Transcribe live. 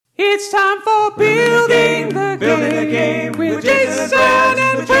It's time for building the game with Jason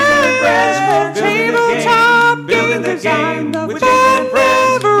and Friends from Tabletop Game Design. The fun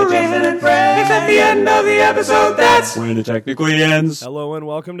never ends. It's at the end of the episode that's when it technically ends. Hello and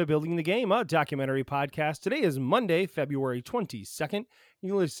welcome to Building the Game, a documentary podcast. Today is Monday, February 22nd.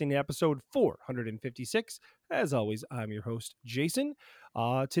 You're listening to episode 456. As always, I'm your host, Jason.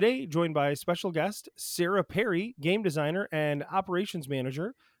 Today, joined by special guest Sarah Perry, game designer and operations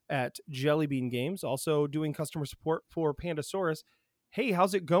manager at Jelly Bean Games, also doing customer support for Pandasaurus. Hey,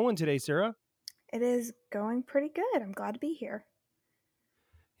 how's it going today, Sarah? It is going pretty good. I'm glad to be here.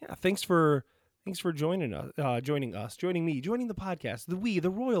 Yeah, thanks for joining us, joining me, joining the podcast, the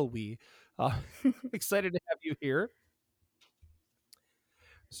royal we. Excited to have you here.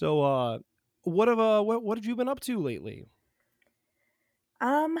 So, what have you been up to lately?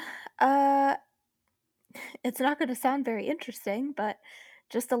 It's not going to sound very interesting, but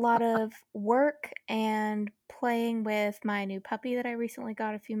just a lot of work and playing with my new puppy that I recently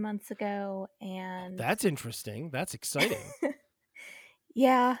got a few months ago. And that's interesting. That's exciting.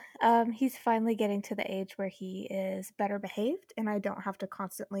 Yeah, he's finally getting to the age where he is better behaved, and I don't have to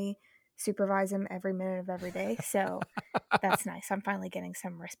constantly supervise him every minute of every day. So that's nice. I'm finally getting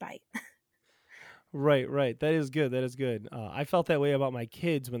some respite. Right. That is good. I felt that way about my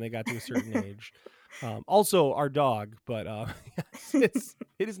kids when they got to a certain age. Also our dog, but it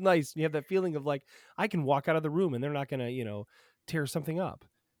is nice. You have that feeling of like, I can walk out of the room and they're not going to, tear something up,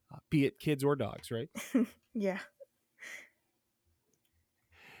 be it kids or dogs, right? Yeah.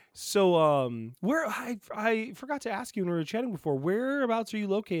 So, where I forgot to ask you when we were chatting before, whereabouts are you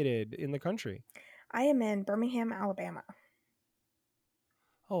located in the country? I am in Birmingham, Alabama.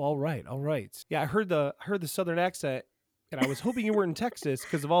 Oh, all right. Yeah, I heard the Southern accent, and I was hoping you were in Texas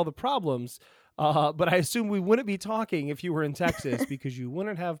because of all the problems. But I assume we wouldn't be talking if you were in Texas because you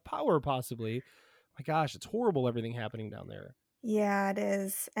wouldn't have power, possibly. My gosh, it's horrible everything happening down there. Yeah, it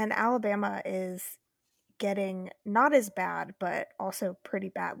is. And Alabama is getting not as bad, but also pretty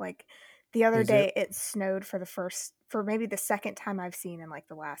bad. Like the other day, it snowed for maybe the second time I've seen in like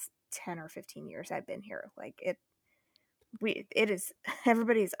the last 10 or 15 years I've been here. Like it is,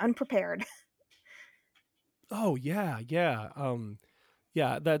 everybody's unprepared. Oh yeah.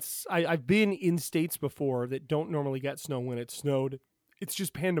 Yeah, I've been in states before that don't normally get snow when it snowed. It's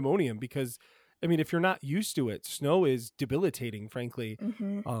just pandemonium because, I mean, if you're not used to it, snow is debilitating, frankly.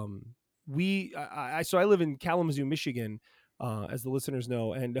 Mm-hmm. So I live in Kalamazoo, Michigan, as the listeners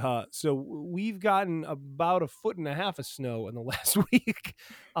know. And so we've gotten about 1.5 feet of snow in the last week,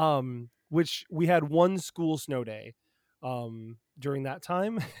 which we had one school snow day during that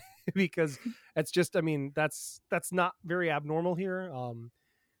time. Because it's just, I mean, that's not very abnormal here.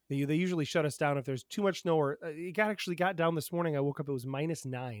 They usually shut us down if there's too much snow, or it actually got down this morning. I woke up, it was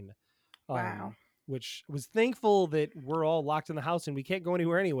 -9. Wow. Which was thankful that we're all locked in the house and we can't go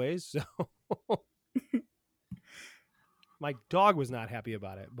anywhere anyways. So my dog was not happy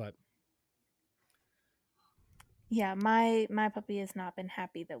about it, but yeah, my puppy has not been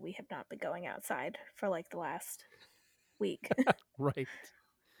happy that we have not been going outside for like the last week.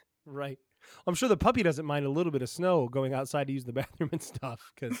 Right. I'm sure the puppy doesn't mind a little bit of snow going outside to use the bathroom and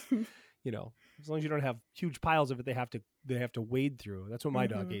stuff because, as long as you don't have huge piles of it, they have to wade through. That's what my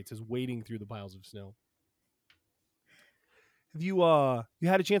dog hates, is wading through the piles of snow. Have you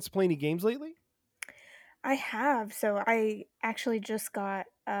had a chance to play any games lately? I have. So I actually just got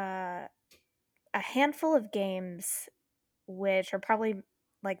a handful of games, which are probably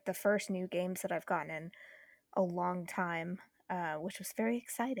like the first new games that I've gotten in a long time, which was very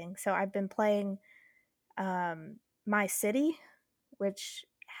exciting. So I've been playing My City, which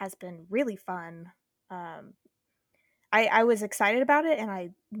has been really fun. I was excited about it, and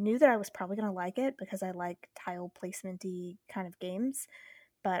I knew that I was probably going to like it because I like tile placement-y kind of games.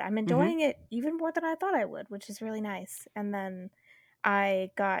 But I'm enjoying it even more than I thought I would, which is really nice. And then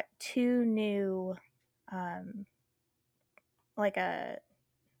I got 2 new, what are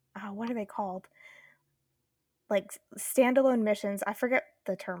they called? Like standalone missions. I forget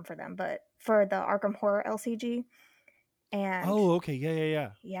the term for them, but for the Arkham Horror LCG. And oh, okay,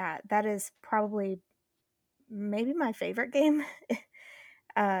 yeah. Yeah, that is probably maybe my favorite game.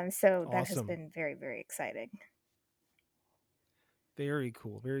 So that has been very, very exciting. Very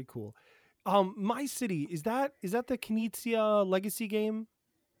cool. My City, is that the Knizia Legacy game?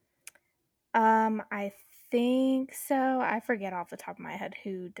 I think so. I forget off the top of my head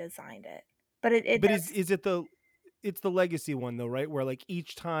who designed it, but it's the Legacy one though, right? Where like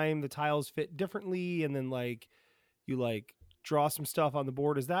each time the tiles fit differently, and then like you like draw some stuff on the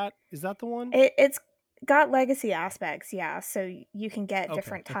board. Is that the one? got legacy aspects, yeah. So you can get Okay.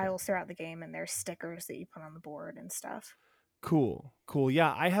 different Okay. tiles throughout the game, and there's stickers that you put on the board and stuff. Cool. Cool.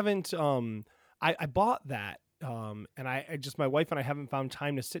 Yeah, I haven't I bought that and I just my wife and I haven't found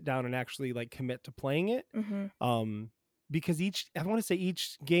time to sit down and actually like commit to playing it. Hmm. Um because I want to say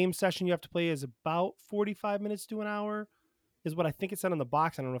each game session you have to play is about 45 minutes to an hour is what I think it said on the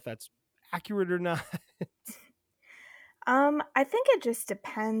box. I don't know if that's accurate or not. I think it just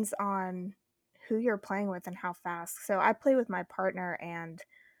depends on who you're playing with and how fast. So I play with my partner, and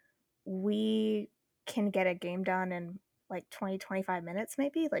we can get a game done in like 20-25 minutes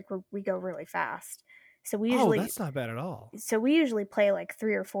maybe. Like we go really fast. So we Oh, usually that's not bad at all. play like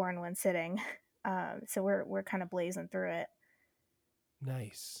 3 or 4 in one sitting. So we're kind of blazing through it.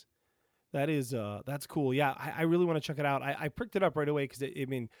 Nice. That is that's cool. Yeah, I really want to check it out. I picked it up right away because I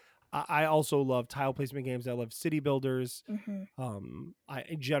mean I also love tile placement games. I love city builders. Hmm. I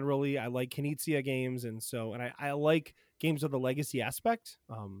like Knizia games, and I like games with a legacy aspect.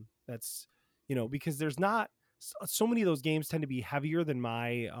 That's because there's not so many of those games tend to be heavier than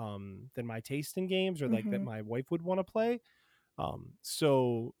my taste in games or like that Hmm. my wife would want to play.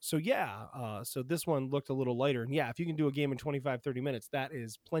 So yeah, so this one looked a little lighter, and yeah, if you can do a game in 25-30 minutes, that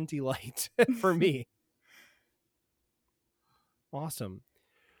is plenty light for me. Awesome.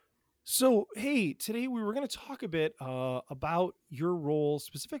 So, hey, today we were going to talk a bit about your role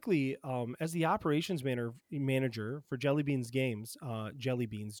specifically as the operations manager for Jelly Beans Games,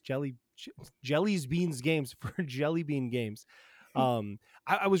 Jelly's Beans Games for Jelly Bean Games.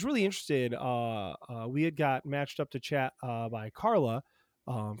 I was really interested. We had got matched up to chat by Carla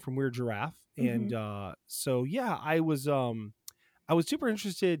from Weird Giraffe, Hmm. and so yeah, I was super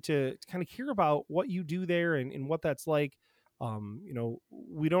interested to kind of hear about what you do there and what that's like.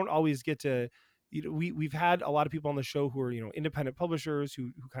 We don't always get to, we've had a lot of people on the show who are, independent publishers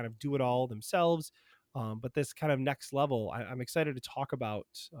who kind of do it all themselves. But this kind of next level, I'm excited to talk about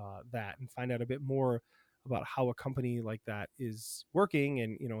that and find out a bit more about how a company like that is working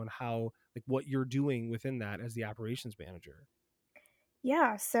and how, like, what you're doing within that as the operations manager.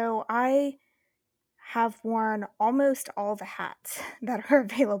 Yeah, so I have worn almost all the hats that are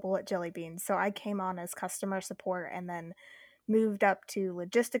available at Jelly Beans. So I came on as customer support and then moved up to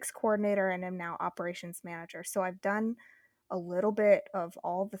logistics coordinator and am now operations manager. So I've done a little bit of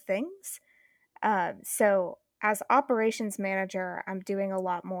all the things. So as operations manager, I'm doing a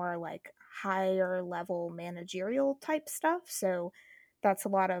lot more like higher level managerial type stuff. So that's a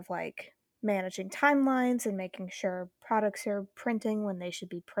lot of like managing timelines and making sure products are printing when they should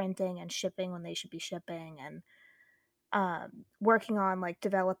be printing and shipping when they should be shipping, and working on like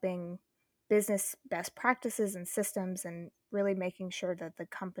developing business best practices and systems and really making sure that the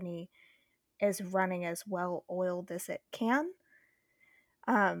company is running as well oiled as it can.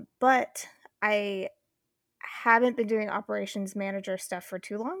 But I haven't been doing operations manager stuff for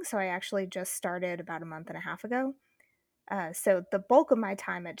too long, so I actually just started about a month and a half ago. So the bulk of my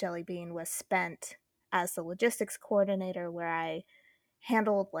time at Jelly Bean was spent as the logistics coordinator, where I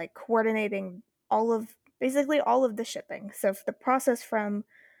handled like coordinating all of basically all of the shipping. So the process from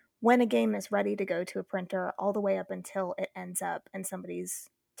when a game is ready to go to a printer all the way up until it ends up in somebody's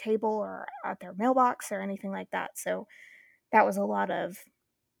table or at their mailbox or anything like that. So that was a lot of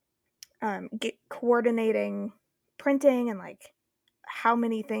coordinating printing and like how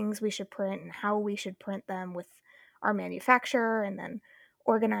many things we should print and how we should print them with our manufacturer, and then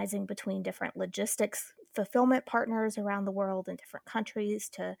organizing between different logistics fulfillment partners around the world in different countries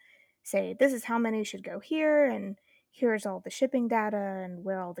to say this is how many should go here, and here's all the shipping data and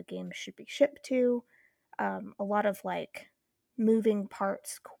where all the games should be shipped to. A lot of like moving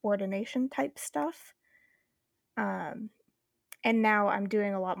parts coordination type stuff. um, and now I'm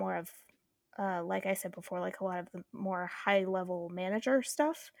doing a lot more of, like I said before, like a lot of the more high level manager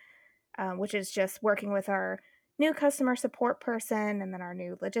stuff, which is just working with our new customer support person and then our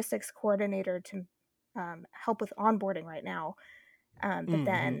new logistics coordinator to help with onboarding right now. But Mm-hmm.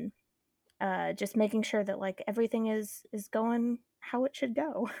 then just making sure that like everything is going how it should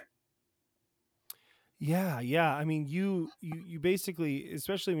go. Yeah, yeah. I mean, you basically,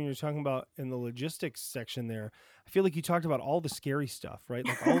 especially when you're talking about in the logistics section there, I feel like you talked about all the scary stuff, right?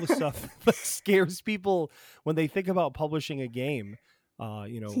 Like all the stuff that scares people when they think about publishing a game.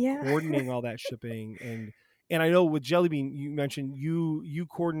 Yeah. Coordinating all that shipping and I know with Jellybean, you mentioned you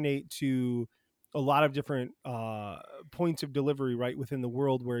coordinate to a lot of different points of delivery, right, within the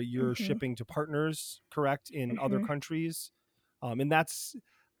world where you're Hmm. shipping to partners, correct, in other Hmm. countries, and that's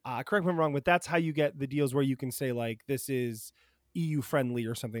correct me if I'm wrong, but that's how you get the deals where you can say like this is EU friendly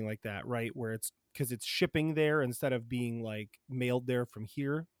or something like that, right? Where it's because it's shipping there instead of being like mailed there from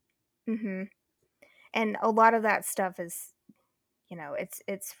here. Hmm. And a lot of that stuff is,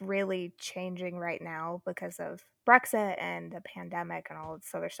 it's really changing right now because of Brexit and the pandemic and all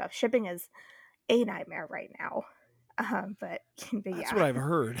this other stuff. Shipping is a nightmare right now. But That's yeah. what I've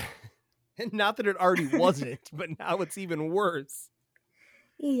heard. And not that it already wasn't, but now it's even worse.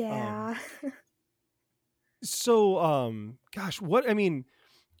 Yeah. So, gosh,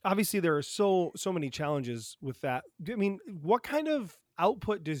 obviously there are so many challenges with that. I mean, what kind of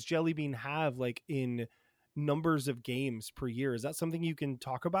output does Jelly Bean have, like, in numbers of games per year? Is that something you can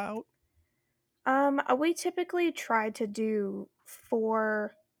talk about? We typically try to do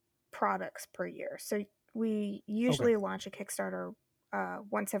 4 products per year. So we Okay. usually launch a Kickstarter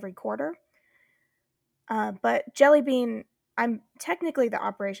once every quarter. But Jelly Bean, I'm technically the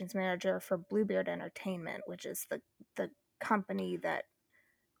operations manager for Bluebeard Entertainment, which is the company that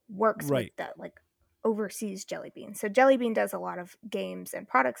works with Right. that, like, oversees Jelly Bean. So Jelly Bean does a lot of games and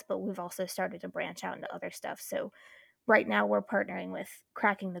products, but we've also started to branch out into other stuff. So right now we're partnering with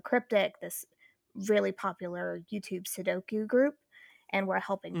Cracking the Cryptic, this really popular YouTube Sudoku group, and we're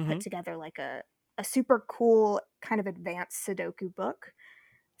helping put Mm-hmm. together like a super cool kind of advanced Sudoku book.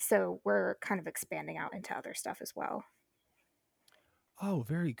 So we're kind of expanding out into other stuff as well. Oh,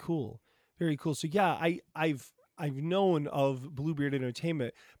 very cool. Very cool. So yeah, I've known of Bluebeard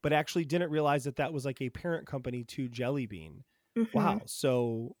Entertainment, but actually didn't realize that that was like a parent company to Jelly Bean. Hmm. Wow.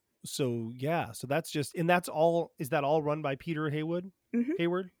 So yeah, so that's just, and that's all, is that all run by Peter Haywood? Hmm.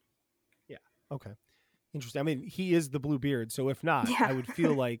 Hayward? Yeah. Okay. Interesting. I mean, he is the Bluebeard, so if not, Yeah. I would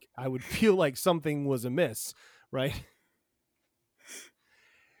feel like something was amiss, right?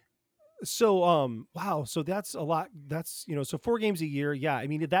 So wow, so that's a lot. That's, so 4 games a year. Yeah, I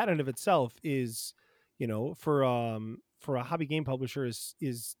mean, that end of itself is, for a hobby game publisher,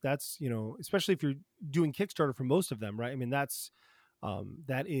 is that's, especially if you're doing Kickstarter for most of them, right? I mean,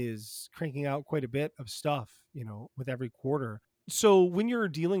 that is cranking out quite a bit of stuff, with every quarter. So when you're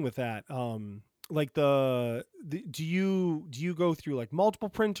dealing with that, like do you go through like multiple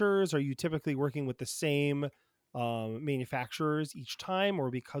printers? Are you typically working with the same manufacturers each time, or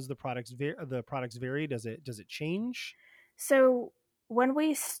because the products vary, does it change? So when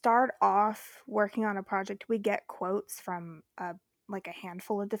we start off working on a project, we get quotes from like a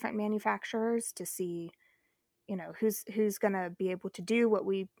handful of different manufacturers to see, who's going to be able to do what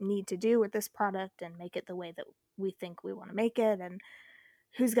we need to do with this product and make it the way that we think we want to make it, and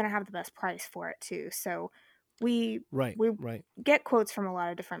who's going to have the best price for it too. So we Right, we right. get quotes from a lot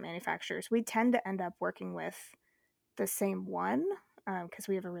of different manufacturers. We tend to end up working with the same one because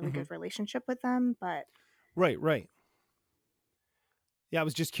we have a really Hmm. good relationship with them. But Right, right. Yeah, I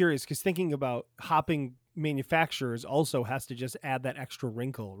was just curious because thinking about hopping manufacturers also has to just add that extra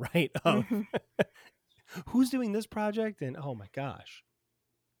wrinkle, right? Of mhm. who's doing this project, and oh my gosh.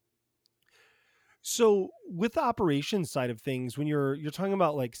 So with the operations side of things, when you're talking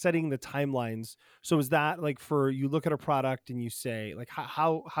about like setting the timelines, so is that like, for, you look at a product and you say, like,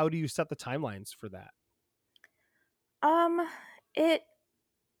 how do you set the timelines for that? um, it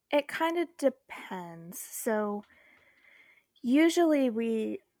it kind of depends. So usually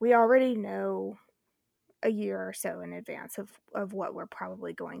we already know a year or so in advance of what we're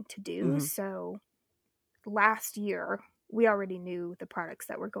probably going to do. Hmm. So last year we already knew the products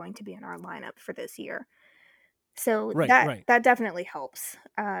that were going to be in our lineup for this year. So Right, that right. that definitely helps.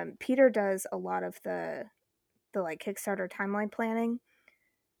 Peter does a lot of the like Kickstarter timeline planning.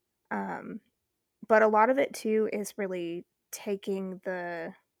 Um, but a lot of it too is really taking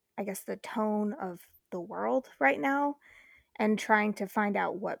I guess the tone of the world right now and trying to find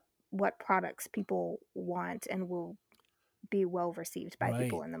out what products people want and will be well received by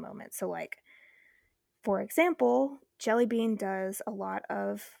people Right. in the moment. So like, for example, Jelly Bean does a lot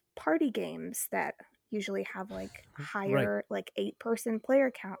of party games that usually have like Right. higher, like 8-person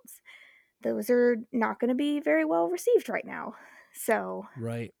player counts. Those are not going to be very well received right now. So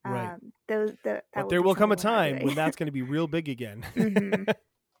Right, right. that But would there be will come a something we're not time doing. when that's going to be real big again. Hmm.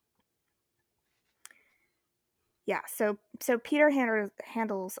 Yeah, so Peter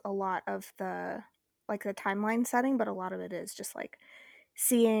handles a lot of the, like, the timeline setting, but a lot of it is just like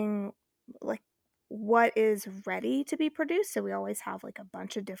seeing, like, what is ready to be produced. So we always have like a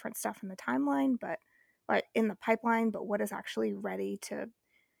bunch of different stuff in the timeline, but like in the pipeline, but what is actually ready to,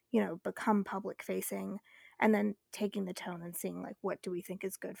 become public facing, and then taking the tone and seeing like what do we think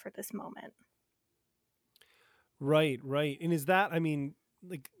is good for this moment. Right, right. And is that, I mean,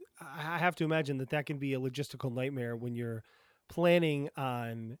 like, I have to imagine that that can be a logistical nightmare when you're planning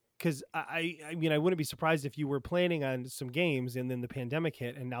on, because I mean, I wouldn't be surprised if you were planning on some games and then the pandemic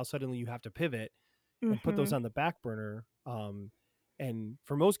hit and now suddenly you have to pivot and put those Mhm. on the back burner. And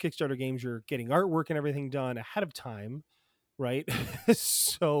for most Kickstarter games, you're getting artwork and everything done ahead of time, right?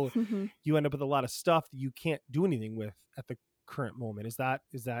 So Mhm. you end up with a lot of stuff that you can't do anything with at the current moment. Is that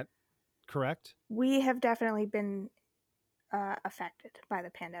correct? We have definitely been affected by the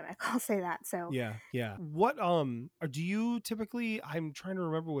pandemic. I'll say that. So, Yeah, yeah. What or do you typically, I'm trying to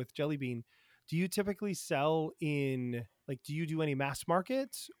remember with Jelly Bean, do you typically sell in, like, do you do any mass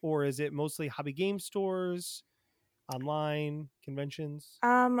markets, or is it mostly hobby game stores, online conventions?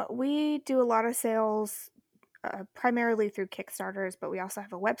 we do a lot of sales primarily through Kickstarters, but we also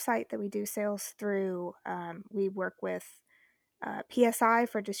have a website that we do sales through. We work with PSI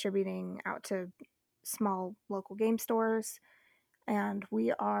for distributing out to small local game stores, and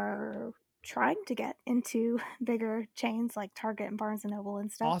we are trying to get into bigger chains like Target and Barnes and Noble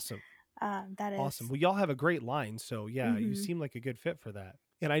and stuff. Awesome. That Awesome. is, Well, y'all have a great line, so yeah, you mm-hmm. seem like a good fit for that.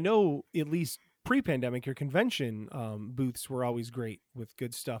 And I know, at least pre-pandemic, your convention booths were always great with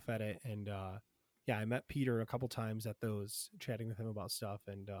good stuff at it. And yeah, I met Peter a couple times at those, chatting with him about stuff.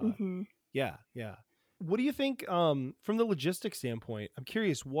 And Mm-hmm. yeah, yeah. What do you think from the logistics standpoint? I'm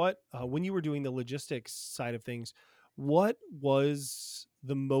curious, what when you were doing the logistics side of things, what was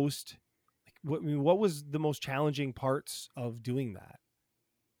the most what was the most challenging parts of doing that?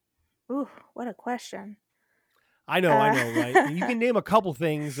 Ooh, what a question. I Uh, know, right? You can name a couple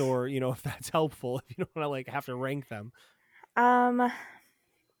things, or if that's helpful, if you don't want to like have to rank them. um,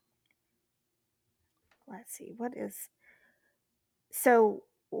 let's see. So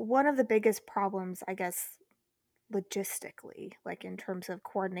one of the biggest problems, I guess, logistically, like in terms of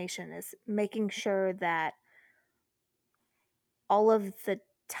coordination, is making sure that all of the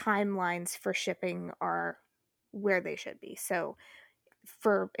timelines for shipping are where they should be. So,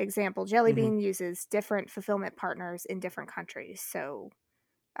 for example, Jelly Hmm. Bean uses different fulfillment partners in different countries. So,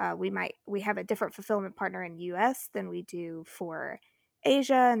 we have a different fulfillment partner in the US than we do for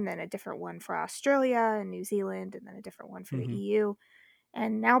Asia, and then a different one for Australia and New Zealand, and then a different one for the Hmm. EU,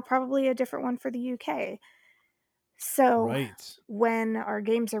 and now probably a different one for the UK. So Right. when our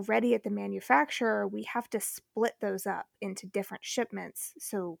games are ready at the manufacturer, we have to split those up into different shipments.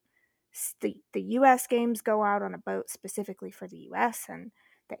 So the US games go out on a boat specifically for the US, and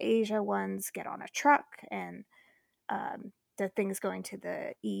the Asia ones get on a truck, and the things going to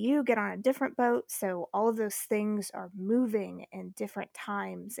the EU get on a different boat. So all of those things are moving in different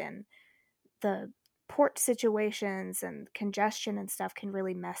times, and the port situations and congestion and stuff can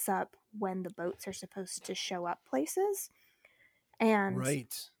really mess up when the boats are supposed to show up places. And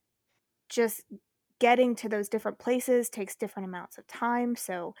Right. just getting to those different places takes different amounts of time.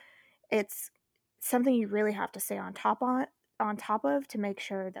 So it's something you really have to stay on top of to make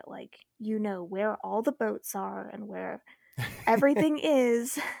sure that like where all the boats are and where everything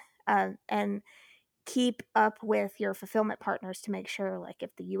is, and keep up with your fulfillment partners to make sure like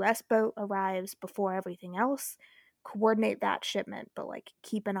if the US boat arrives before everything else, coordinate that shipment, but like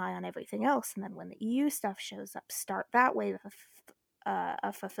keep an eye on everything else, and then when the EU stuff shows up, start that wave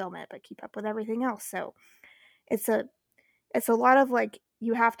of fulfillment, but keep up with everything else. So it's a lot of like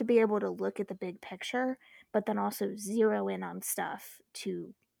you have to be able to look at the big picture, but then also zero in on stuff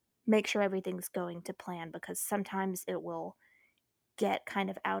to make sure everything's going to plan, because sometimes it will get kind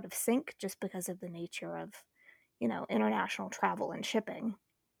of out of sync just because of the nature of international travel and shipping.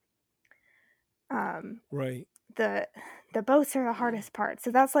 um Right. the the boats are the hardest part,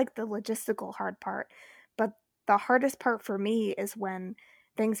 so that's like the logistical hard part. But the hardest part for me is when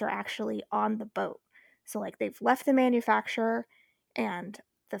things are actually on the boat. So like they've left the manufacturer, and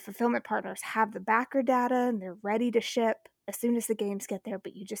the fulfillment partners have the backer data and they're ready to ship as soon as the games get there,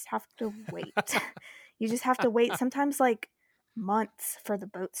 but you just have to wait. You just have to wait, sometimes like months, for the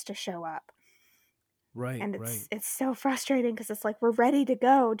boats to show up. Right. And Right. it's so frustrating because it's like we're ready to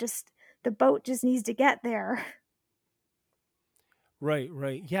go, just the boat just needs to get there. Right.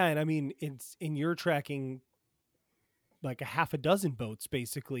 Right. Yeah, and I mean, it's in your tracking like a half a dozen boats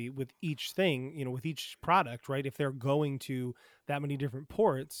basically with each thing, with each product, right? If they're going to that many different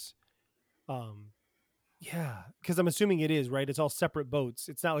ports. um Yeah, because I'm assuming it is, right? It's all separate boats.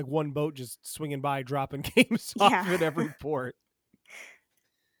 It's not like one boat just swinging by, dropping games off Yeah. at every port.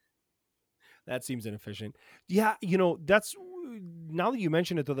 That seems inefficient. Yeah, that's, now that you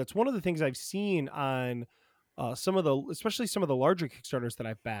mention it though, that's one of the things I've seen on especially some of the larger Kickstarters that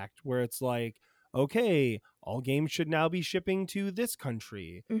I've backed, where it's like, okay, all games should now be shipping to this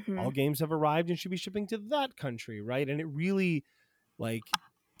country. Hmm. All games have arrived and should be shipping to that country, right? And it really, like,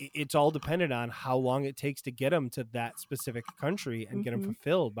 it's all dependent on how long it takes to get them to that specific country and get them Hmm.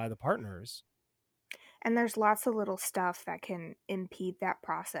 fulfilled by the partners. And there's lots of little stuff that can impede that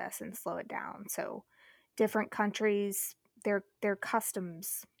process and slow it down. So different countries, their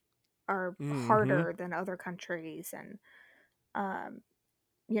customs are Mm-hmm. harder than other countries, and um,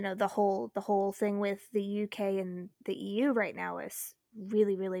 the whole thing with the UK and the EU right now is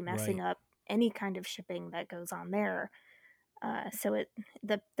really really messing Right. up any kind of shipping that goes on there. So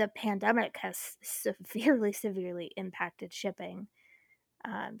the pandemic has severely impacted shipping.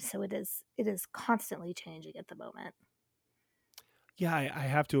 So it is constantly changing at the moment. Yeah, I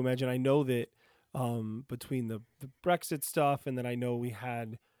have to imagine. I know that between the Brexit stuff, and then I know we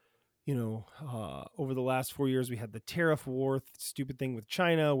had, over the last 4 years, we had the tariff war, stupid thing with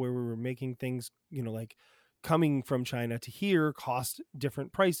China, where we were making things, like coming from China to here cost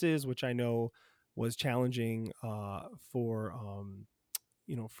different prices, which I know was challenging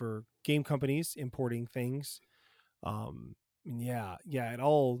for game companies importing things. Yeah, it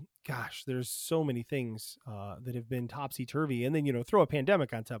all, gosh, there's so many things that have been topsy turvy, and then throw a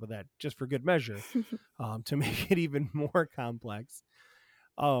pandemic on top of that just for good measure, to make it even more complex.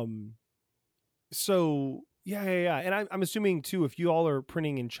 Um, so yeah, and I'm assuming too, if you all are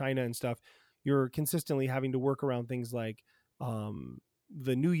printing in China and stuff, you're consistently having to work around things like um,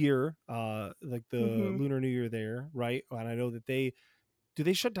 the New Year, like the hmm Lunar New Year there, right? And I know that they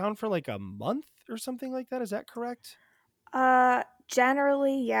shut down for like a month or something like that. Is that correct?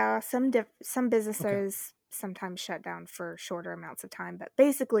 Generally, yeah. Some Okay. businesses sometimes shut down for shorter amounts of time, but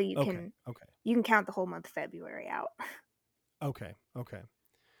basically, you Okay. can Okay. you can count the whole month of February out. Okay. Okay.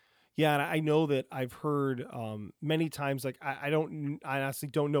 Yeah, and I know that I've heard many times. Like I honestly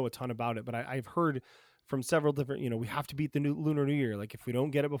don't know a ton about it, but I've heard from several different. We have to beat the new Lunar New Year. Like if we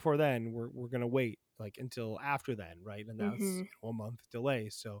don't get it before then, we're gonna wait like until after then, right? And that's hmm a month delay.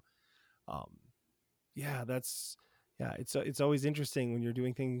 So, um, yeah, it's always interesting when you're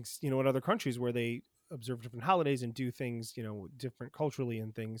doing things, in other countries where they observe different holidays and do things, different culturally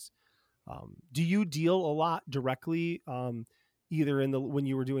and things. Do you deal a lot directly, either in the when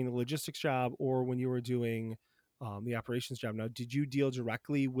you were doing the logistics job or when you were doing the operations job? Now, did you deal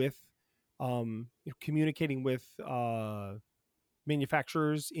directly with communicating with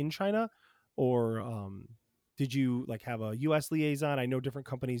manufacturers in China, or did you like have a U.S. liaison? I know different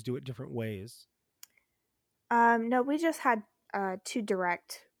companies do it different ways. No, we just had two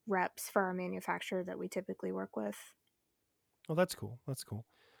direct reps for our manufacturer that we typically work with. Oh, that's cool. That's cool.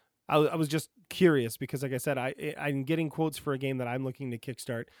 I was just curious because, like I said, I'm getting quotes for a game that I'm looking to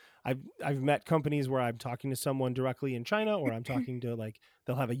kickstart. I've met companies where I'm talking to someone directly in China, or I'm talking to, like,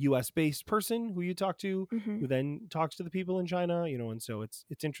 they'll have a U.S. based person who you talk to, hmm who then talks to the people in China. And so it's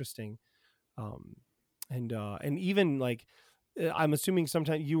interesting. Um, and even like, I'm assuming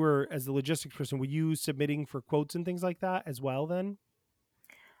sometimes you were, as the logistics person, were you submitting for quotes and things like that as well? Then.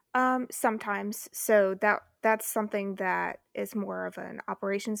 Sometimes. So that's something that is more of an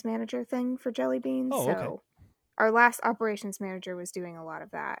operations manager thing for Jelly Beans. Oh, okay. So our last operations manager was doing a lot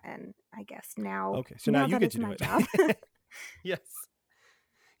of that, and I guess now Okay. So now now you that get is to do my job. it. Yes.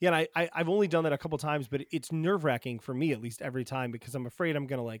 Yeah, and I've only done that a couple times, but it's nerve wracking for me at least every time, because I'm afraid I'm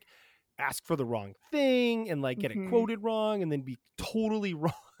gonna like ask for the wrong thing and like get it hmm quoted wrong and then be totally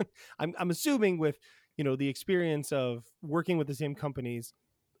wrong. I'm assuming with the experience of working with the same companies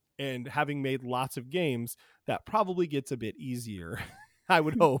and having made lots of games, that probably gets a bit easier. I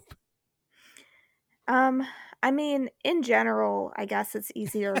would hope. Um, I mean, in general, I guess it's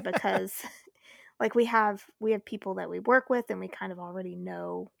easier because like we have people that we work with and we kind of already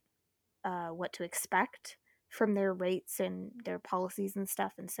know what to expect from their rates and their policies and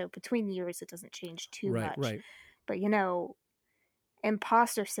stuff, and so between years it doesn't change too Right, much. right. But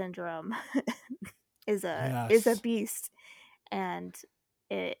imposter syndrome is a Yes. beast, and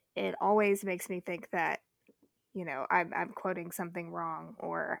it always makes me think that I'm quoting something wrong,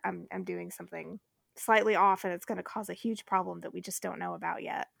 or I'm doing something slightly off, and it's going to cause a huge problem that we just don't know about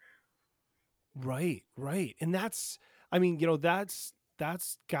yet. Right, right. And that's, I mean,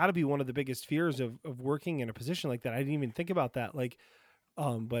 that's got to be one of the biggest fears of working in a position like that. I didn't even think about that. Like,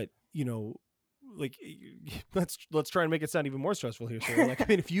 but like, let's try and make it sound even more stressful here, Sarah. Like, I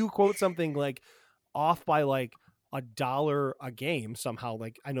mean, if you quote something like off by like $1 a game somehow,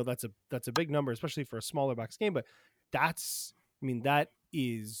 like, I know that's a big number, especially for a smaller box game, but that's, I mean, that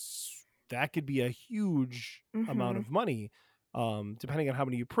could be a huge amount hmm of money, depending on how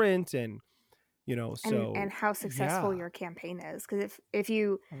many you print, and and so how successful yeah, your campaign is, because if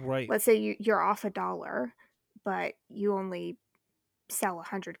you, right, let's say you're off $1, but you only sell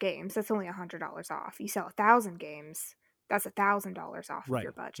 100 games, that's only $100 off. You sell 1,000 games, that's $1,000 off of right,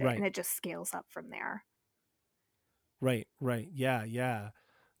 your budget, and right, it just scales up from there. right. Yeah, yeah.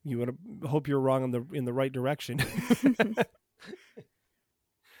 You want to hope you're wrong in the right direction.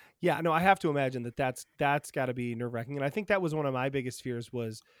 Yeah, no, I have to imagine that's got to be nerve wracking, and I think that was one of my biggest fears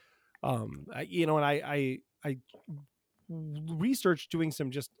was, and I researched doing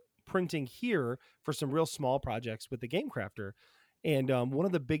some just printing here for some real small projects with the Game Crafter, and one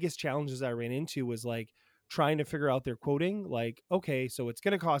of the biggest challenges I ran into was like trying to figure out their quoting. Like, okay, so it's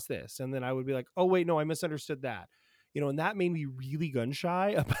going to cost this, and then I would be like, oh wait, no, I misunderstood that, and that made me really gun shy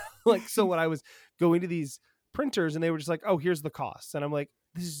about like so when I was going to these printers and they were just like, oh, here's the cost, and I'm like,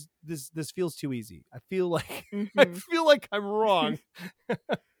 this feels too easy. I feel like I Mm-hmm. feel like I'm wrong.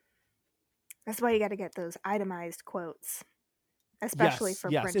 That's why you got to get those itemized quotes, especially Yes,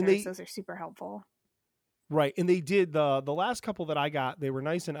 for yes, and printers. Those are super helpful. right, and they did the last couple that I got. They were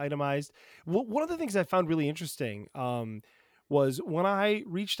nice and itemized. One of the things I found really interesting was when I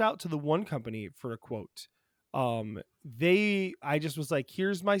reached out to the one company for a quote. I just was like,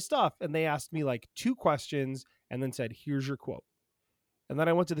 "Here's my stuff," and they asked me like 2 questions and then said, "Here's your quote." And then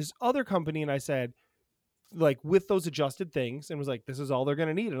I went to this other company and I said, like with those adjusted things, and was like, this is all they're going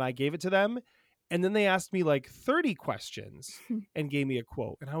to need, and I gave it to them, and then they asked me like 30 questions and gave me a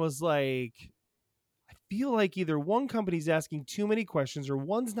quote, and I was like, I feel like either one company's asking too many questions or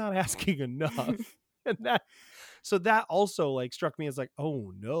one's not asking enough. And that also like struck me as like,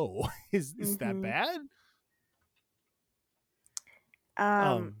 oh no, is that Mm-hmm. bad?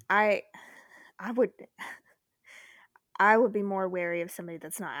 I would I would be more wary of somebody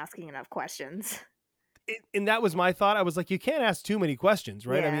that's not asking enough questions. And that was my thought. I was like, you can't ask too many questions,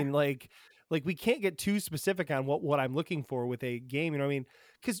 right? I Yeah. mean, like we can't get too specific on what I'm looking for with a game. I mean,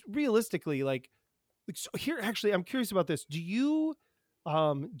 because realistically, like so here, actually, I'm curious about this. Do you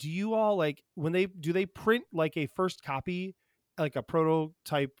all like when they print like a first copy, like a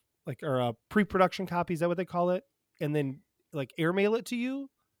prototype, like or a pre-production copy? Is that what they call it? And then like airmail it to you?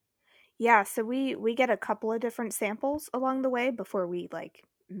 Yeah, so we get a couple of different samples along the way before we like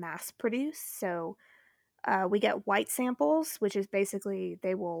mass produce. So we get white samples, which is basically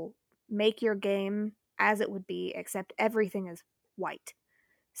they will make your game as it would be, except everything is white.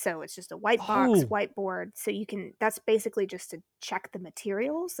 So it's just a white box, Oh, whiteboard. So you can, that's basically just to check the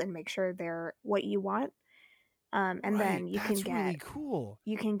materials and make sure they're what you want. And right. then That's really cool.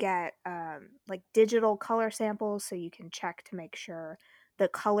 you can get like digital color samples, so you can check to make sure the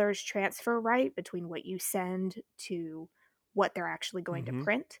colors transfer right between what you send to what they're actually going to Mm-hmm.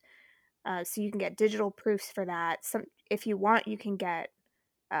 print. So you can get digital proofs for that. Some, if you want, you can get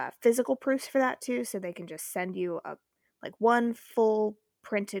physical proofs for that too. So they can just send you a like one full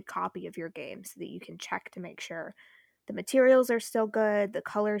printed copy of your game, so that you can check to make sure the materials are still good, the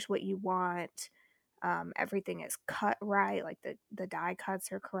colors what you want, everything is cut right, like the die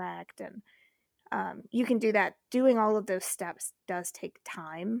cuts are correct, and you can do that. Doing all of those steps does take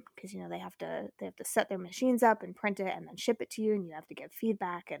time because they have to set their machines up and print it and then ship it to you, and you have to give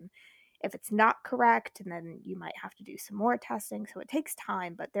feedback. And if it's not correct, and then you might have to do some more testing. So it takes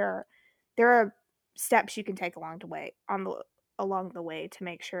time, but there are steps you can take along the way to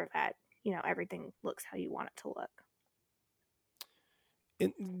make sure that everything looks how you want it to look.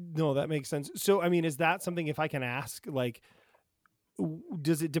 No, that makes sense. So, I mean, is that something, if I can ask, like,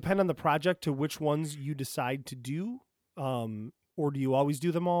 does it depend on the project to which ones you decide to do? Or do you always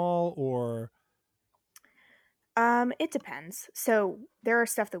do them all? Or It depends. So there are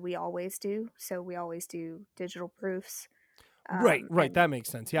stuff that we always do. So we always do digital proofs, right, and that makes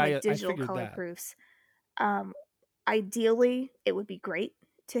sense. Yeah, like I digital figured color that. proofs. Um, Ideally, it would be great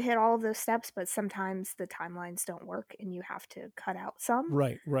to hit all of those steps, but sometimes the timelines don't work and you have to cut out some.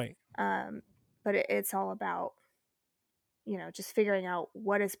 Right. Um, but it's all about, just figuring out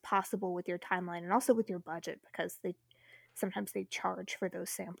what is possible with your timeline and also with your budget, because sometimes they charge for those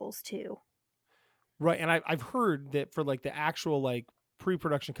samples too. Right, and I've heard that for like the actual like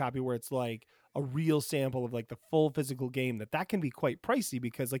pre-production copy where it's like a real sample of like the full physical game, that can be quite pricey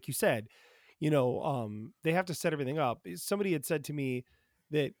because like you said, they have to set everything up. Somebody had said to me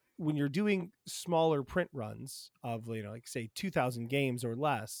that when you're doing smaller print runs of like say 2,000 games or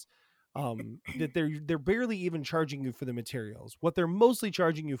less, that they're barely even charging you for the materials. What they're mostly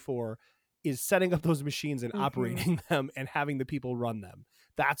charging you for is setting up those machines and Hmm. operating them and having the people run them.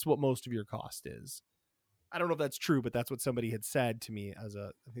 That's what most of your cost is. I don't know if that's true, but that's what somebody had said to me I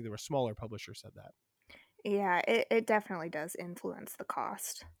think they were a smaller publisher said that. Yeah, it definitely does influence the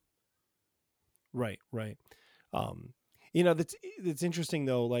cost. Right. Um, that's interesting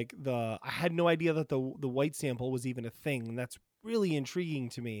though. Like I had no idea that the white sample was even a thing. And that's really intriguing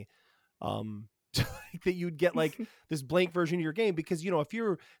to me. Um, that you'd get like this blank version of your game because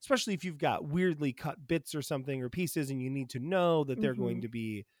especially if you've got weirdly cut bits or something or pieces and you need to know that they're Hmm. going to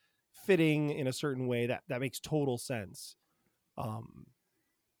be fitting in a certain way, that makes total sense. Um,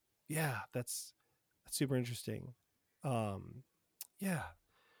 Yeah, that's super interesting. Um, yeah.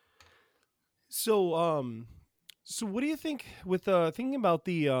 So, so what do you think with thinking about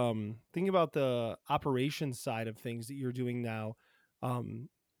the operations side of things that you're doing now? Um,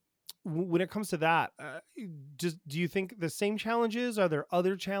 when it comes to that, just do you think the same challenges? Are there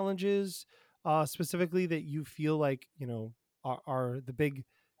other challenges specifically that you feel like are the big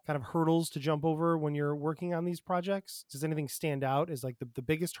kind of hurdles to jump over when you're working on these projects? Does anything stand out as like the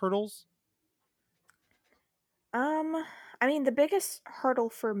biggest hurdles? Um, I mean, the biggest hurdle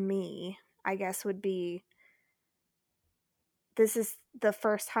for me, I guess, would be this is the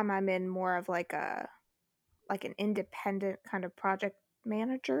first time I'm in more of like an independent kind of project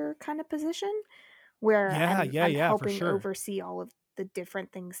manager kind of position where Yeah, I'm yeah, for helping sure. oversee all of the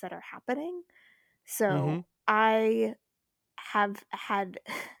different things that are happening. So Mm-hmm. I have had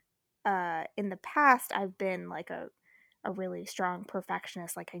in the past I've been like a really strong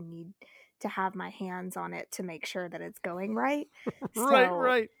perfectionist. Like I need to have my hands on it to make sure that it's going right. Right, So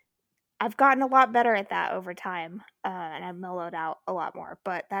right. I've gotten a lot better at that over time, and I've mellowed out a lot more.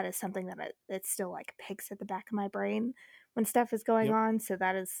 But that is something that it still like picks at the back of my brain when stuff is going Yep. on. So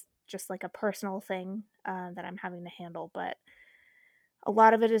that is just like a personal thing that I'm having to handle. But a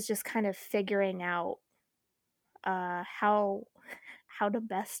lot of it is just kind of figuring out how to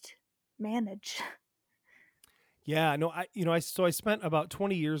best manage. Yeah, no, I spent about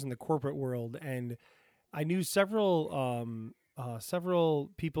 20 years in the corporate world, and I knew several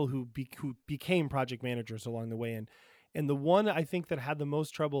people who became project managers along the way, and the one I think that had the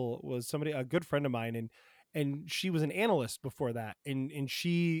most trouble was a good friend of mine, and she was an analyst before that, and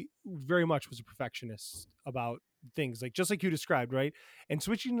she very much was a perfectionist about things like just like you described, right? And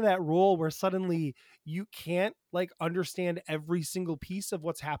switching to that role where suddenly you can't like understand every single piece of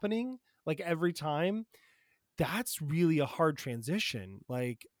what's happening like every time, that's really a hard transition,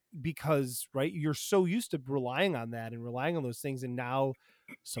 like, because right, you're so used to relying on that and relying on those things, and now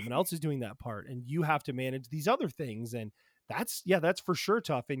someone else is doing that part and you have to manage these other things, and that's for sure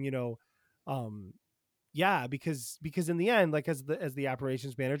tough. And um yeah, because in the end, like as the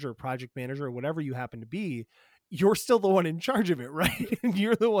operations manager or project manager or whatever you happen to be, you're still the one in charge of it, right? And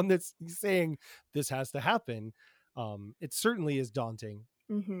you're the one that's saying this has to happen. It certainly is daunting.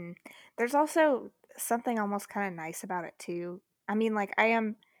 Hmm. There's also something almost kind of nice about it too. I mean, like I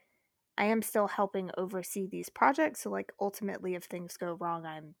am still helping oversee these projects. So like ultimately, if things go wrong,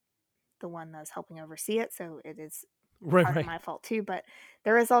 I'm the one that's helping oversee it. So it is Right, part of right. my fault too. But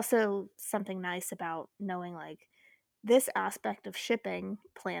there is also something nice about knowing like this aspect of shipping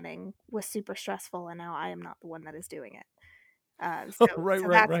planning was super stressful, and now I am not the one that is doing it. Right, So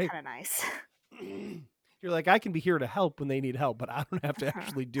right, that's right. kind of nice. You're like, I can be here to help when they need help, but I don't have to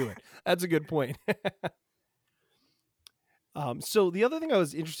Uh-huh. actually do it. That's a good point. So the other thing I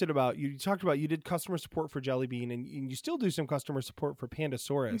was interested about, you talked about you did customer support for Jelly Bean, and you still do some customer support for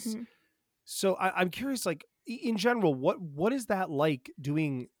Pandasaurus. Hmm. So I'm curious, like in general, what is that like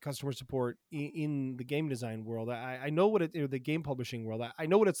doing customer support in the game design world? I know what it or the game publishing world. I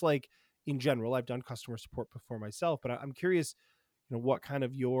know what it's like in general. I've done customer support before myself, but I'm curious, what kind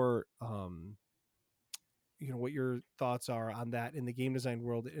of your what your thoughts are on that in the game design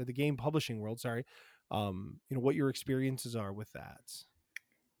world or the game publishing world, sorry. What your experiences are with that.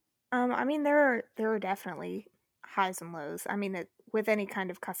 I mean, there are definitely highs and lows. I mean, with any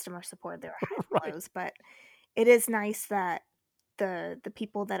kind of customer support, there are highs and Right, lows, but it is nice that the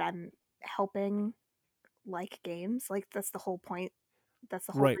people that I'm helping like games. Like that's the whole point. That's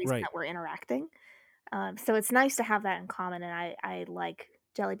the whole right, reason right. that we're interacting. So it's nice to have that in common. And I like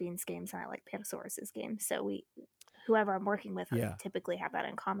Jellybean's games and I like Panasaurus's games. So whoever I'm working with, I Yeah, typically have that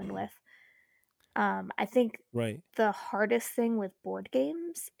in common with. I think right. the hardest thing with board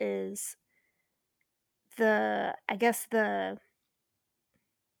games is I guess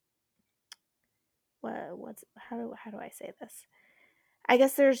what's how do I say this? I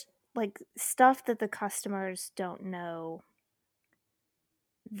guess there's like stuff that the customers don't know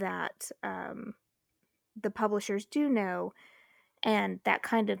that the publishers do know, and that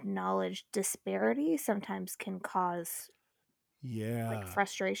kind of knowledge disparity sometimes can cause like Yeah.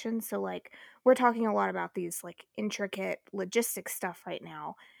 frustration. So like we're talking a lot about these like intricate logistics stuff right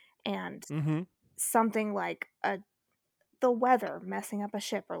now, and Mm-hmm. something like the weather messing up a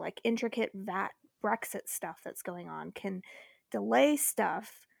ship or like intricate VAT Brexit stuff that's going on can delay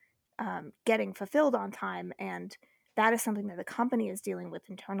stuff getting fulfilled on time. And that is something that the company is dealing with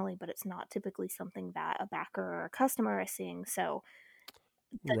internally, but it's not typically something that a backer or a customer is seeing. So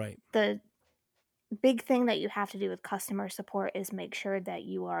the, Right. the big thing that you have to do with customer support is make sure that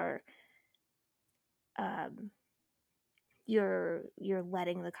you are um, you're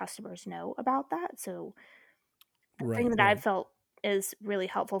letting the customers know about that. So the Right, thing that I've right. felt is really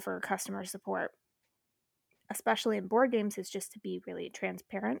helpful for customer support, especially in board games, is just to be really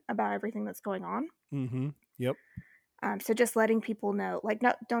transparent about everything that's going on. Mm-hmm. Yep. So just letting people know, like,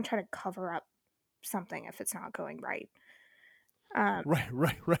 no, don't try to cover up something if it's not going right. Um, Right,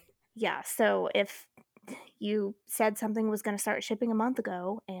 right, right. yeah. So if you said something was going to start shipping a month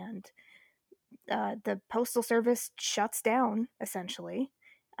ago and the postal service shuts down essentially,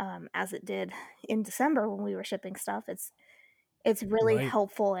 as it did in December when we were shipping stuff, it's really Right.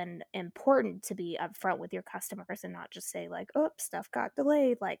 helpful and important to be upfront with your customers and not just say like, "Oops, stuff got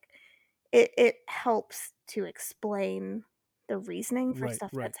delayed." Like it helps to explain the reasoning for Right,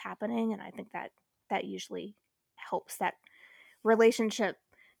 stuff right. that's happening, and I think that that usually helps that relationship,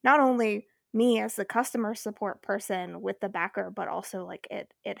 not only me as the customer support person with the backer, but also like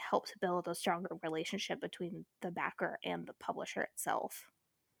it helps build a stronger relationship between the backer and the publisher itself.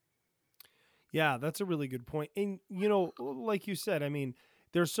 Yeah, that's a really good point. And you know, like you said, I mean,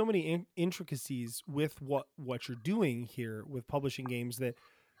 there's so many intricacies with what you're doing here with publishing games that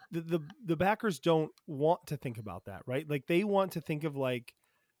the backers don't want to think about that, right? Like they want to think of like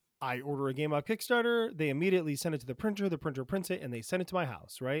I order a game on Kickstarter, they immediately send it to the printer prints it, and they send it to my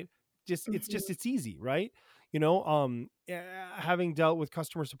house, right? Mhm. It's easy, right? You know, having dealt with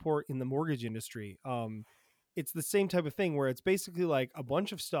customer support in the mortgage industry, it's the same type of thing where it's basically like a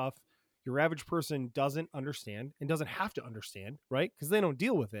bunch of stuff your average person doesn't understand and doesn't have to understand, right? Because they don't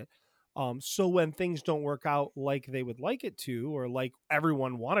deal with it. So when things don't work out like they would like it to, or like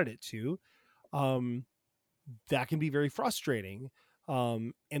everyone wanted it to, um, that can be very frustrating.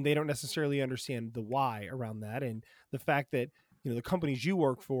 And they don't necessarily understand the why around that. And the fact that, you know, the companies you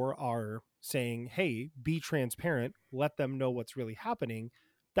work for are saying, hey, be transparent, let them know what's really happening.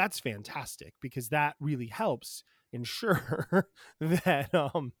 That's fantastic because that really helps ensure that,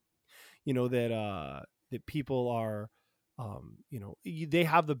 you know, that people are, you know, they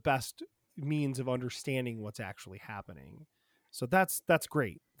have the best means of understanding what's actually happening. So that's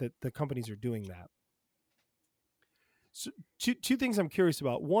great that the companies are doing that. So two things I'm curious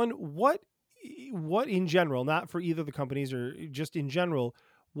about. One, what in general, not for either of the companies or just in general,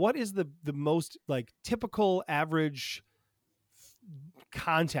 what is the most like typical average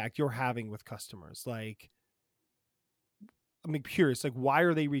contact you're having with customers? Like, I'm curious, like why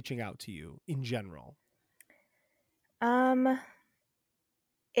are they reaching out to you in general? Um,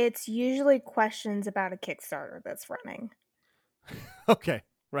 it's usually questions about a Kickstarter that's running. Okay,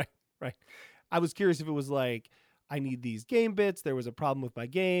 right, right. I was curious if it was like I need these game bits, there was a problem with my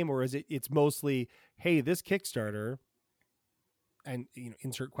game, or is it's mostly, hey, this Kickstarter and you know,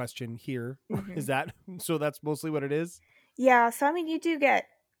 insert question here. Hmm. Is that so that's mostly what it is? Yeah, so I mean, you do get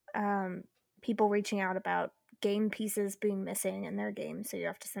um, people reaching out about game pieces being missing in their game, so you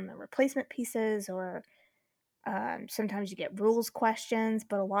have to send them replacement pieces, or sometimes you get rules questions,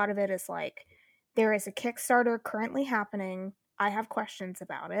 but a lot of it is like, there is a Kickstarter currently happening. I have questions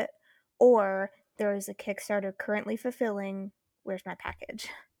about it, or there is a Kickstarter currently fulfilling. Where's my package?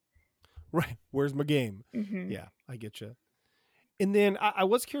 Right. Where's my game? Hmm. Yeah, I get you. And then I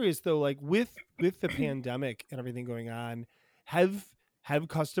was curious though, like with the pandemic and everything going on, have have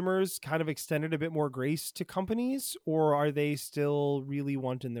customers kind of extended a bit more grace to companies, or are they still really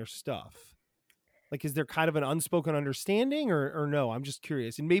wanting their stuff? Like, is there kind of an unspoken understanding, or no? I'm just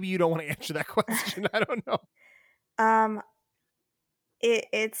curious, and maybe you don't want to answer that question. I don't know. um,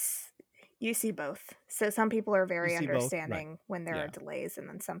 it's you see both. So some people are You very see both, right? understanding when there are Yeah. delays, and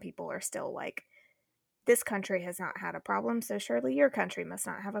then some people are still like, this country has not had a problem, so surely your country must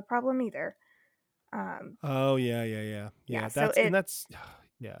not have a problem either. Um, Oh yeah, yeah, yeah, yeah, yeah. so That's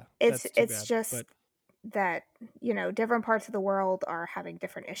yeah, it's that's too it's bad. just But that, you know, different parts of the world are having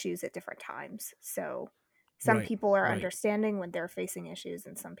different issues at different times. So some right, people are right. understanding when they're facing issues,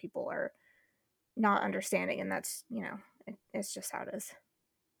 and some people are not understanding, and that's, you know, it's just how it is.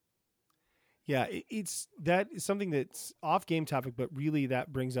 Yeah, it's that is something that's off game topic, but really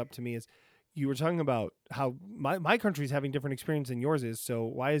that brings up to me is you were talking about how my country's having different experience than yours is. So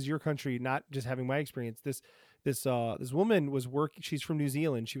why is your country not just having my experience? This woman was working. She's from New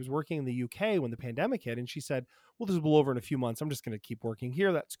Zealand. She was working in the UK when the pandemic hit, and she said, "Well, this will blow over in a few months. I'm just going to keep working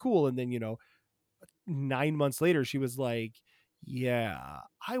here. That's cool." And then 9 months later, she was like, "Yeah,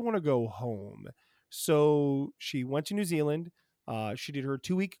 I want to go home." So she went to New Zealand. She did her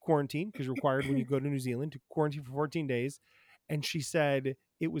 2 week quarantine because required when you go to New Zealand to quarantine for 14 days. And she said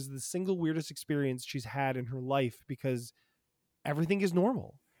it was the single weirdest experience she's had in her life because everything is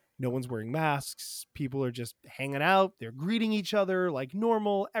normal. No one's wearing masks. People are just hanging out. They're greeting each other like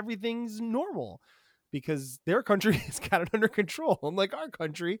normal. Everything's normal. because their country has got it under control, unlike our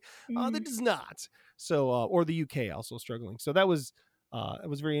country that does not. So, or the UK also struggling. So that was it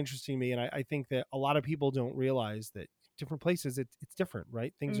was very interesting to me, and I think that a lot of people don't realize that different places it's different,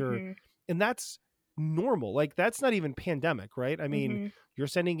 right? Things are, and that's normal. Like that's not even pandemic, right? I mean, you're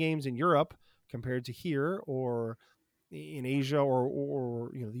sending games in Europe compared to here or in Asia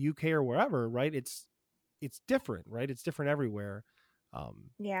or you know the UK or wherever, right? It's different, right? It's different everywhere.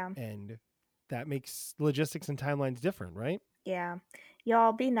 Yeah. And that makes logistics and timelines different, right? Yeah.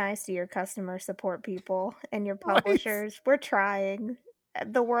 Y'all be nice to your customer support people and your Right. publishers. We're trying.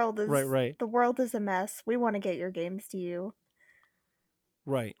 The world Right. is a mess. We want to get your games to you.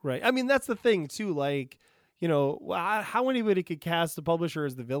 Right. I mean, that's the thing too. Like, you know, how anybody could cast the publisher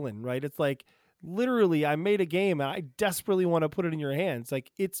as the villain, right? It's like literally, I made a game and I desperately want to put it in your hands.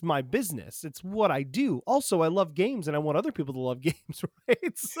 Like, it's my business. It's what I do. Also, I love games and I want other people to love games,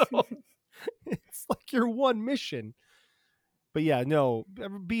 right? So it's like your one mission. But yeah, no,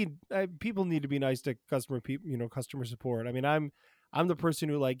 people need to be nice to customer support. I mean, I'm the person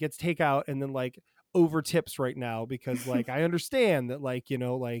who like gets takeout and then like over tips right now because like I understand that like, you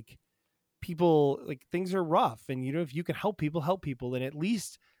know, like people like things are rough and you know if you can help people, and at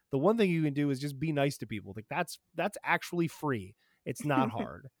least the one thing you can do is just be nice to people. Like that's actually free. It's not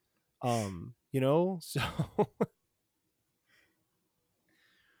hard. You know, so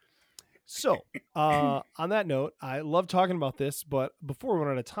So, on that note, I love talking about this, but before we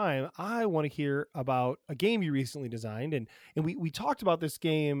run out of time, I want to hear about a game you recently designed, and we talked about this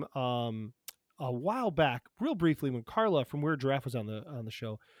game a while back, real briefly, when Carla from Weird Giraffe was on the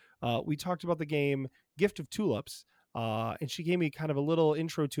show. We talked about the game Gift of Tulips, and she gave me kind of a little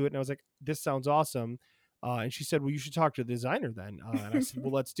intro to it, and I was like, "This sounds awesome." And she said, "Well, you should talk to the designer then." And I said,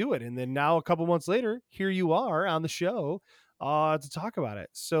 "Well, let's do it." And then now, a couple months later, here you are on the show to talk about it.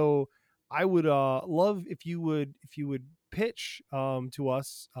 So I would love if you would pitch to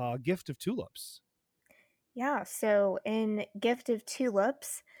us Gift of Tulips. Yeah, so in Gift of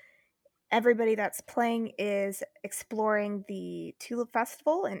Tulips, everybody that's playing is exploring the Tulip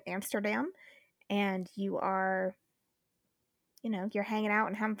Festival in Amsterdam, and you're hanging out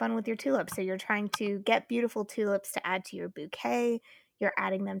and having fun with your tulips. So you're trying to get beautiful tulips to add to your bouquet. You're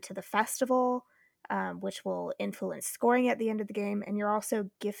adding them to the festival, which will influence scoring at the end of the game. And you're also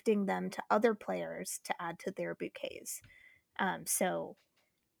gifting them to other players to add to their bouquets. So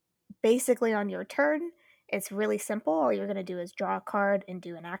basically, on your turn, it's really simple. All you're going to do is draw a card and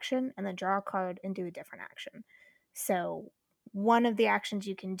do an action, and then draw a card and do a different action. So one of the actions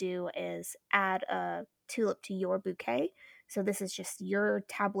you can do is add a tulip to your bouquet. So this is just your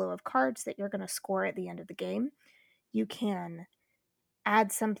tableau of cards that you're going to score at the end of the game. You can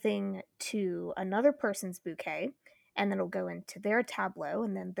add something to another person's bouquet, and then it'll go into their tableau,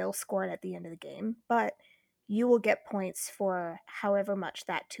 and then they'll score it at the end of the game. But you will get points for however much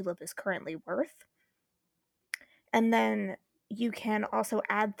that tulip is currently worth. And then you can also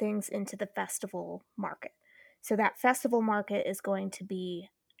add things into the festival market. So that festival market is going to be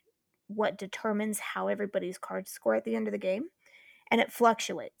what determines how everybody's cards score at the end of the game, and it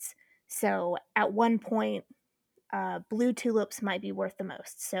fluctuates. So at one point, blue tulips might be worth the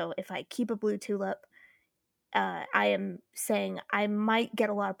most. So if I keep a blue tulip, I am saying I might get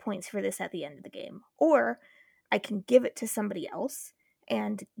a lot of points for this at the end of the game. Or I can give it to somebody else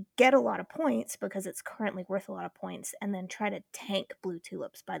and get a lot of points because it's currently worth a lot of points, and then try to tank blue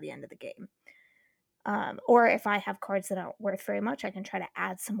tulips by the end of the game. Or if I have cards that aren't worth very much, I can try to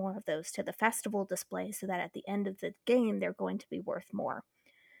add some more of those to the festival display so that at the end of the game, they're going to be worth more.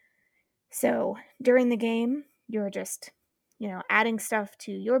 So during the game, you're just, adding stuff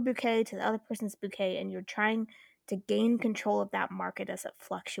to your bouquet, to the other person's bouquet, and you're trying to gain control of that market as it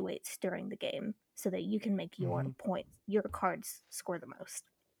fluctuates during the game so that you can make your your cards score the most.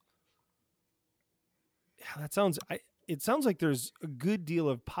 Yeah, it sounds like there's a good deal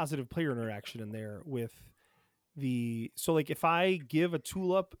of positive player interaction in there with so like if I give a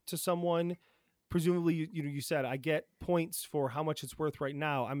tulip to someone, presumably you said I get points for how much it's worth right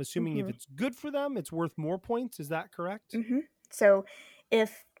now. I'm assuming if it's good for them, it's worth more points. Is that correct? So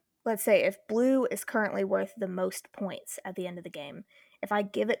let's say if blue is currently worth the most points at the end of the game, if I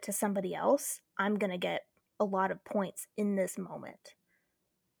give it to somebody else, I'm going to get a lot of points in this moment.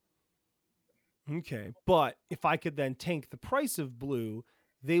 Okay. But if I could then tank the price of blue,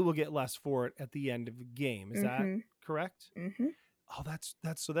 they will get less for it at the end of the game. Is that correct? Oh,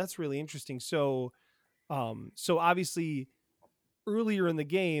 that's really interesting. So obviously earlier in the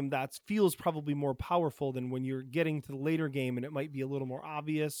game, that feels probably more powerful than when you're getting to the later game and it might be a little more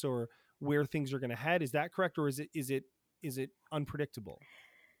obvious or where things are going to head. Is that correct? Or is it unpredictable?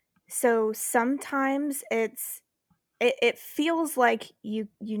 So sometimes it feels like you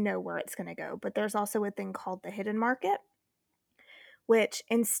know where it's going to go, but there's also a thing called the hidden market, which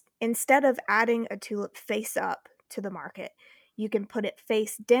instead of adding a tulip face up to the market, you can put it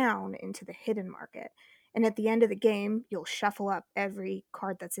face down into the hidden market. And at the end of the game, you'll shuffle up every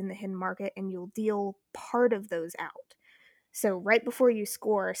card that's in the hidden market and you'll deal part of those out. So, right before you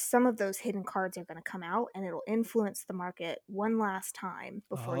score, some of those hidden cards are going to come out and it'll influence the market one last time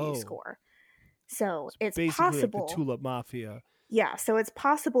before you Oh, score. So, it's it's basically like the possible. Tulip Mafia. Yeah, so it's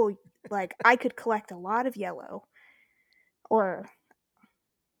possible, like, I could collect a lot of yellow, or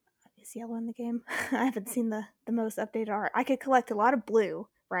is yellow in the game? I haven't seen the most updated art. I could collect a lot of blue,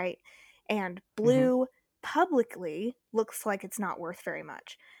 right? And Mm-hmm. blue publicly looks like it's not worth very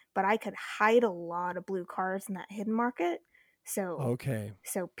much, but I could hide a lot of blue cards in that hidden market. So Okay.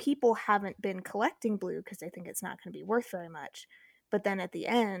 so people haven't been collecting blue because they think it's not going to be worth very much. But then at the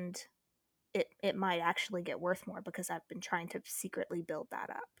end, it might actually get worth more because I've been trying to secretly build that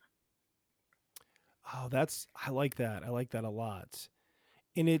up. Oh, I like that. I like that a lot.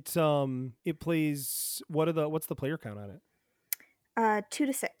 And it plays what's the player count on it? 2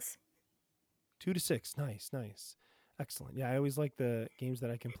 to 6. 2 to 6. Nice, nice. Excellent. Yeah, I always like the games that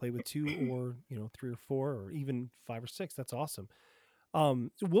I can play with two or, 3 or 4 or even 5 or 6. That's awesome.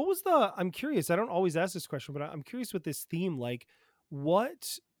 So what was I'm curious. I don't always ask this question, but I'm curious with this theme. Like,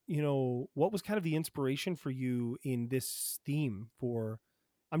 what, what was kind of the inspiration for you in this theme for,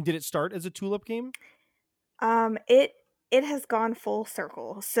 did it start as a tulip game? It has gone full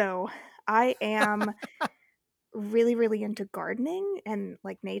circle. So I am really really into gardening and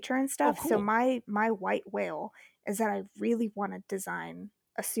like nature and Oh, stuff. So cool. my white whale is that I really want to design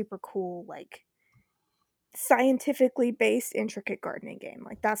a super cool, like, scientifically based intricate gardening game.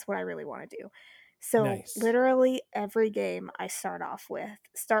 Like, that's what I really want to do. So Nice. literally every game I start off with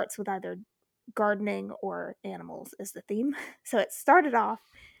starts with either gardening or animals as the theme. So it started off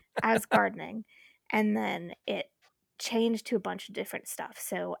as gardening, and then it changed to a bunch of different stuff.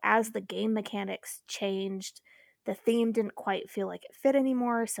 So as the game mechanics changed, the theme didn't quite feel like it fit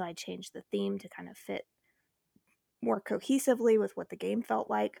anymore, so I changed the theme to kind of fit more cohesively with what the game felt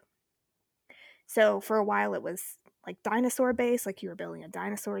like. So for a while it was like dinosaur based, like you were building a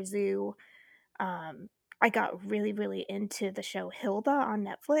dinosaur zoo. Um, I got really, really into the show Hilda on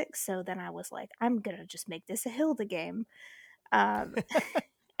Netflix, so then I was like, I'm gonna just make this a Hilda game. Um,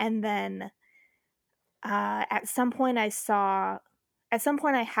 and then at some point at some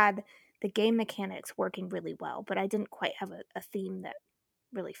point I had the game mechanics working really well, but I didn't quite have a theme that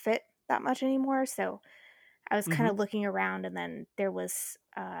really fit that much anymore. So I was kind Mm-hmm. of looking around, and then there was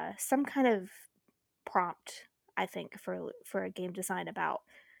some kind of prompt, I think, for a game design about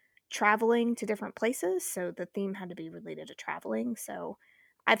traveling to different places. So the theme had to be related to traveling. So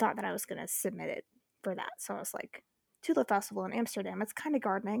I thought that I was going to submit it for that. So I was like, Tulip Festival in Amsterdam. It's kind of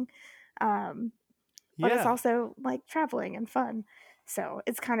gardening, um, but it's Yeah. also like traveling and fun. So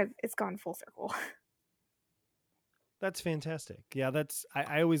it's gone full circle. That's fantastic. Yeah,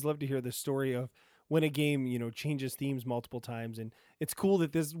 I always love to hear the story of when a game, changes themes multiple times. And it's cool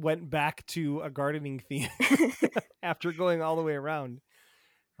that this went back to a gardening theme after going all the way around.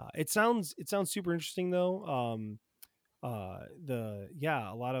 It sounds super interesting though.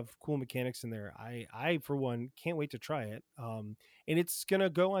 A lot of cool mechanics in there. I for one can't wait to try it. And it's gonna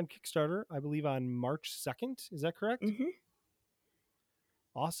go on Kickstarter, I believe on March 2nd. Is that correct? hmm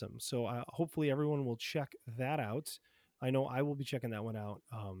Awesome. So hopefully everyone will check that out. I know I will be checking that one out.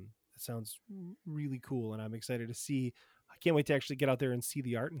 That sounds really cool, and I'm excited to see. I can't wait to actually get out there and see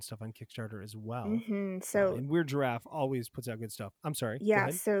the art and stuff on Kickstarter as well. So And Weird Giraffe always puts out good stuff. I'm sorry. Go yeah,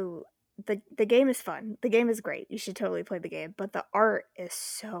 ahead. so the game is fun. The game is great. You should totally play the game, but the art is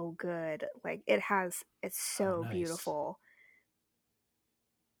so good. Like, it's Oh, so nice. beautiful.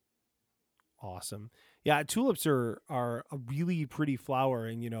 Awesome. Yeah, tulips are a really pretty flower,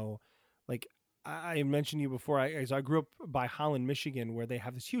 and like I mentioned to you before. I grew up by Holland, Michigan, where they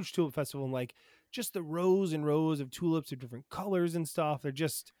have this huge tulip festival, and like just the rows and rows of tulips of different colors and stuff. They're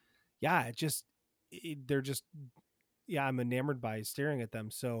just, yeah, they're just, yeah. I'm enamored by staring at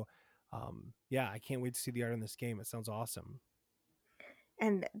them. So, yeah, I can't wait to see the art in this game. It sounds awesome.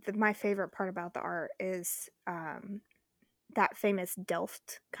 And my favorite part about the art is that famous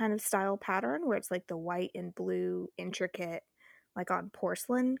Delft kind of style pattern where it's like the white and blue intricate, like on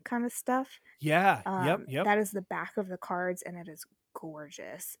porcelain kind of stuff. Yeah. Yep. Yep. That is the back of the cards, and it is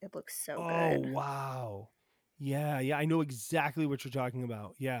gorgeous. It looks so Oh, good. wow. Yeah, yeah, I know exactly what you're talking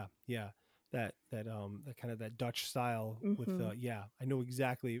about. Yeah, yeah. That kind of that Dutch style with hmm yeah, I know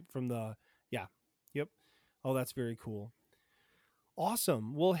exactly from the yeah. Yep. Oh, that's very cool.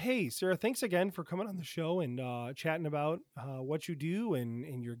 Awesome. Well, hey, Sarah, thanks again for coming on the show and chatting about what you do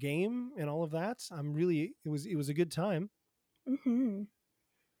and your game and all of that. It was a good time. Mm-hmm.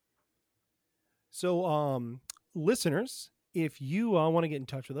 So, listeners, if you want to get in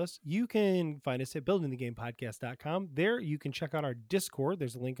touch with us, you can find us at buildingthegamepodcast.com. There you can check out our Discord.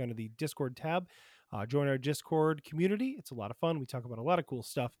 There's a link under the Discord tab. Join our Discord community. It's a lot of fun. We talk about a lot of cool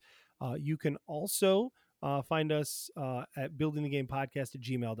stuff. You can also find us at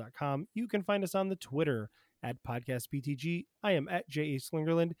buildingthegamepodcast@gmail.com. You can find us on the Twitter at podcastbtg. I am at J.A.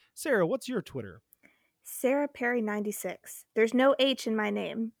 Slingerland. Sarah, what's your Twitter? Sarah Perry 96. There's no H in my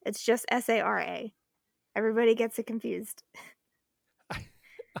name. It's just SARA. Everybody gets it confused.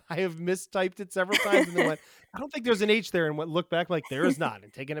 I have mistyped it several times and then went, I don't think there's an H there, and went look back like there is not,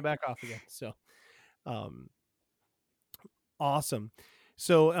 and taking it back off again. So awesome.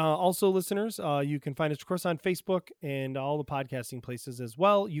 So also listeners, you can find us of course on Facebook and all the podcasting places as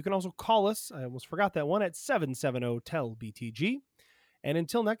well. You can also call us, I almost forgot that one, at 770-TEL-BTG. And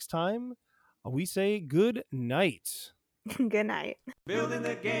until next time, we say good night. Good night. Building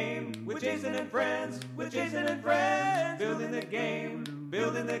the game with Jason and friends, with Jason and friends. Building the game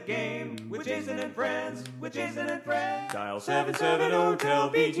with Jason and friends, with Jason and friends. Dial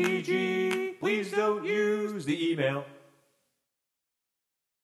 770-TEL-BTG. Please don't use the email.